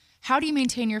How do you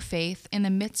maintain your faith in the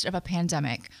midst of a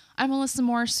pandemic? I'm Melissa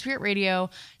Moore, Spirit Radio.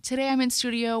 Today I'm in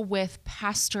studio with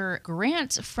Pastor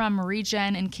Grant from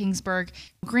Regen in Kingsburg.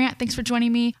 Grant, thanks for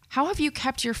joining me. How have you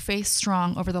kept your faith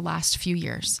strong over the last few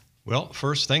years? Well,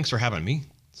 first, thanks for having me.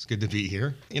 It's good to be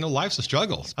here. Life's a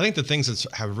struggle. I think the things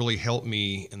that have really helped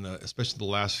me especially the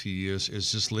last few years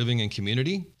is just living in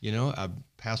community. I've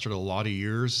pastored a lot of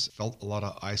years, felt a lot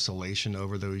of isolation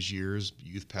over those years,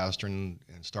 youth pastoring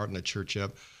and starting the church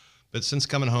up. But since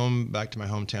coming home back to my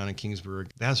hometown in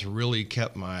Kingsburg, that's really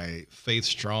kept my faith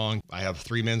strong. I have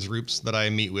 3 men's groups that I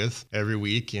meet with every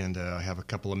week, and I have a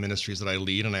couple of ministries that I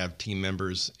lead, and I have team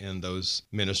members in those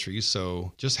ministries.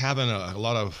 So just having a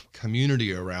lot of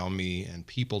community around me and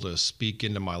people to speak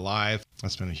into my life,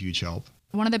 that's been a huge help.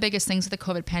 One of the biggest things with the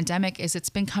COVID pandemic is it's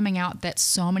been coming out that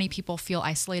so many people feel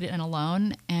isolated and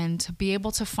alone, and to be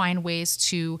able to find ways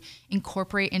to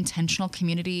incorporate intentional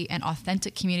community and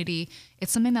authentic community,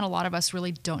 it's something that a lot of us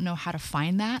really don't know how to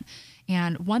find that.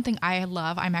 And one thing I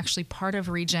love, I'm actually part of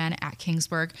Regen at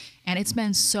Kingsburg, and it's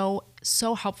been so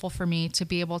helpful for me to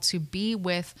be able to be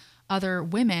with other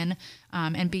women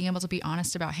and being able to be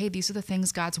honest about, hey, these are the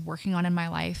things God's working on in my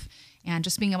life. And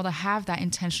just being able to have that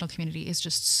intentional community is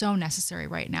just so necessary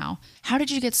right now. How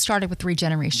did you get started with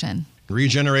Regeneration?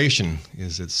 Regeneration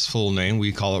is its full name.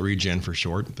 We call it Regen for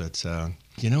short. But,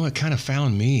 it kind of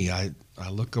found me. I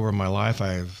look over my life.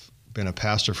 I've been a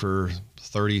pastor for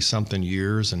 30-something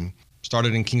years and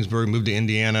started in Kingsburg, moved to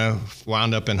Indiana,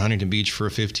 wound up in Huntington Beach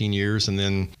for 15 years. And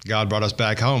then God brought us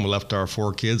back home. We left our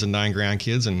 4 kids and 9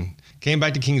 grandkids and came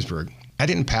back to Kingsburg. I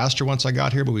didn't pastor once I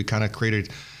got here, but we kind of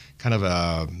created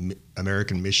a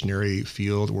American missionary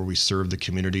field where we served the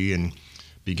community and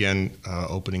began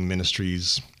opening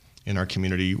ministries in our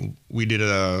community. We did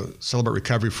a Celebrate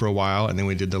Recovery for a while, and then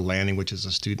we did the Landing, which is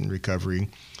a student recovery.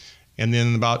 And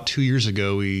then about 2 years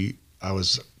ago, I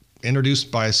was introduced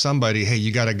by somebody, hey,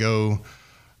 you got to go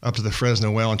up to the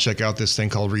Fresno Well and check out this thing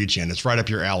called Regen. It's right up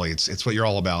your alley. It's what you're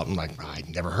all about. I'm like, I'd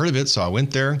never heard of it, so I went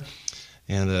there.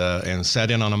 And sat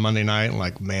in on a Monday night and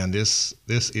like, man, this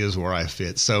is where I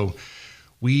fit. So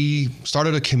we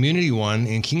started a community one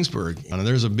in Kingsburg, and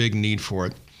there's a big need for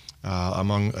it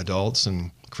among adults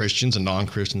and Christians and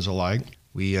non-Christians alike.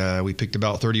 We picked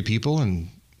about 30 people, and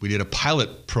we did a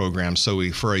pilot program. So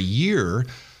for a year,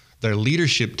 their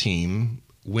leadership team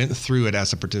went through it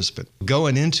as a participant.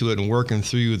 Going into it and working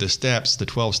through the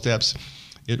 12 steps,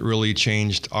 it really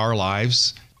changed our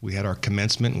lives. We had our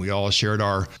commencement, and we all shared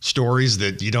our stories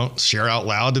that you don't share out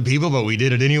loud to people, but we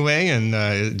did it anyway.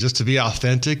 And just to be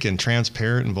authentic and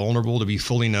transparent and vulnerable, to be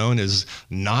fully known is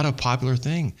not a popular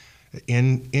thing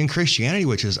in Christianity,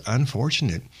 which is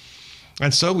unfortunate.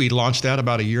 And so we launched that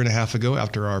about a year and a half ago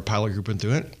after our pilot group went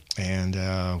through it. And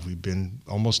we've been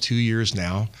almost 2 years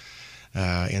now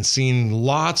and seen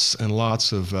lots and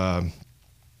lots of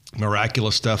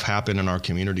miraculous stuff happen in our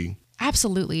community.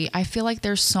 Absolutely. I feel like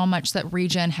there's so much that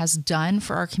Regen has done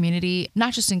for our community,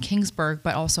 not just in Kingsburg,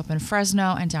 but also up in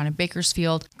Fresno and down in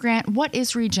Bakersfield. Grant, what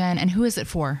is Regen and who is it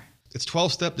for? It's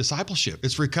 12-step discipleship.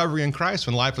 It's recovery in Christ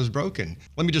when life is broken.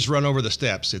 Let me just run over the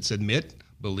steps. It's admit,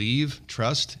 believe,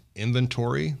 trust,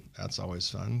 inventory. That's always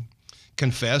fun.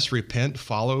 Confess, repent,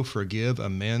 follow, forgive,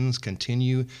 amends,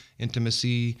 continue,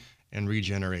 intimacy, and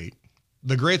regenerate.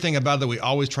 The great thing about it that we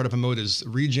always try to promote is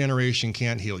regeneration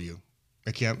can't heal you.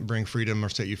 It can't bring freedom or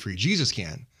set you free. Jesus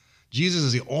can. Jesus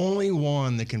is the only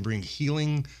one that can bring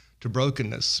healing to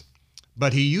brokenness.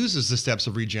 But he uses the steps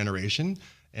of regeneration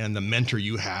and the mentor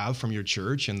you have from your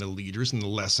church and the leaders and the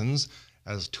lessons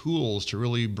as tools to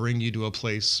really bring you to a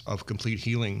place of complete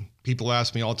healing. People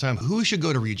ask me all the time, who should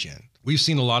go to Regen? We've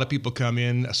seen a lot of people come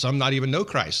in, some not even know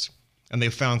Christ, and they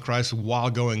found Christ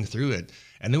while going through it.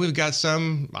 And then we've got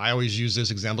some, I always use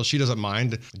this example, she doesn't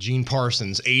mind, Jean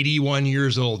Parsons, 81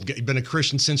 years old, been a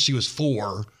Christian since she was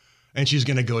 4, and she's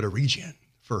going to go to Regen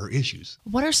for her issues.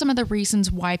 What are some of the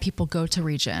reasons why people go to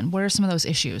Regen? What are some of those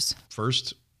issues?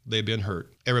 First, they've been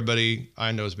hurt. Everybody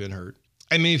I know has been hurt.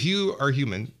 I mean, if you are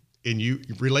human in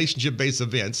relationship-based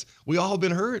events, we all have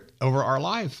been hurt over our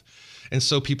life. And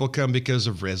so people come because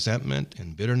of resentment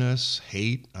and bitterness,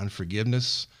 hate,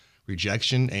 unforgiveness,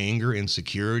 rejection, anger,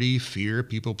 insecurity, fear,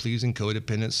 people-pleasing,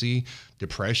 codependency,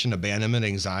 depression, abandonment,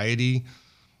 anxiety,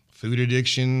 food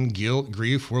addiction, guilt,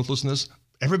 grief, worthlessness.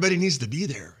 Everybody needs to be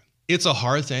there. It's a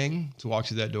hard thing to walk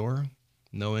through that door,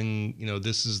 knowing,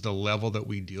 this is the level that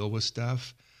we deal with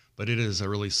stuff, but it is a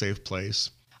really safe place.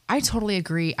 I totally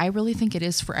agree. I really think it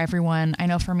is for everyone. I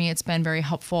know for me, it's been very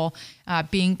helpful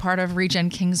being part of Regen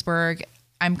Kingsburg.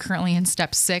 I'm currently in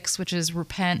step 6, which is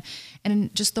repent.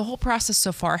 And just the whole process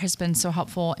so far has been so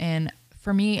helpful in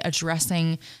for me,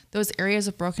 addressing those areas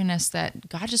of brokenness that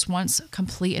God just wants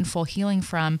complete and full healing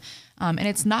from. And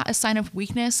it's not a sign of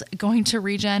weakness going to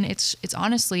Regen. It's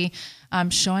honestly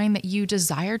showing that you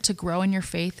desire to grow in your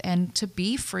faith and to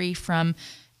be free from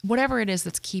whatever it is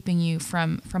that's keeping you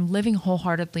from living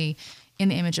wholeheartedly in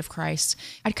the image of Christ.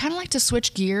 I'd kind of like to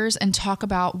switch gears and talk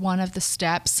about one of the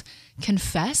steps,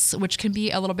 confess, which can be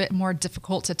a little bit more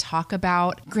difficult to talk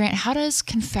about. Grant, how does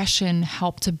confession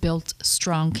help to build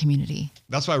strong community?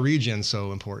 That's why Regen's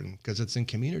so important, because it's in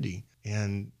community.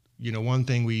 And, one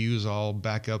thing we use, all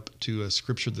back up to a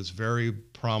scripture that's very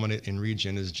prominent in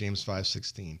Regen, is James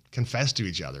 5:16. Confess to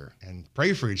each other and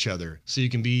pray for each other so you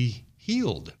can be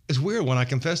healed. It's weird. When I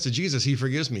confess to Jesus, he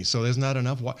forgives me. So there's not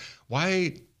enough.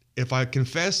 Why if I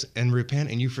confess and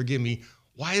repent and you forgive me,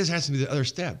 why does it have to be the other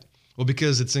step? Well,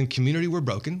 because it's in community we're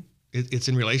broken. It's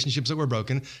in relationships that we're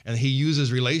broken. And he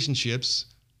uses relationships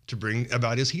to bring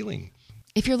about his healing.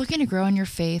 If you're looking to grow in your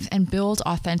faith and build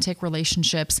authentic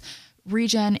relationships,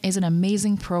 Regen is an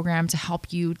amazing program to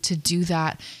help you to do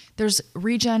that. There's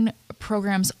Regen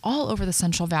programs all over the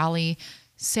Central Valley,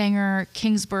 Sanger,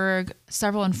 Kingsburg,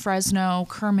 several in Fresno,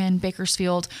 Kerman,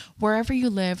 Bakersfield. Wherever you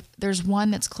live, there's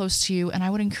one that's close to you, and I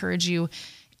would encourage you,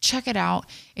 check it out.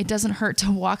 It doesn't hurt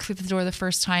to walk through the door the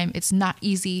first time. It's not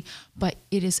easy, but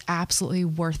it is absolutely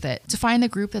worth it. To find the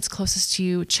group that's closest to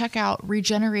you, check out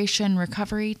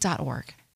regenerationrecovery.org.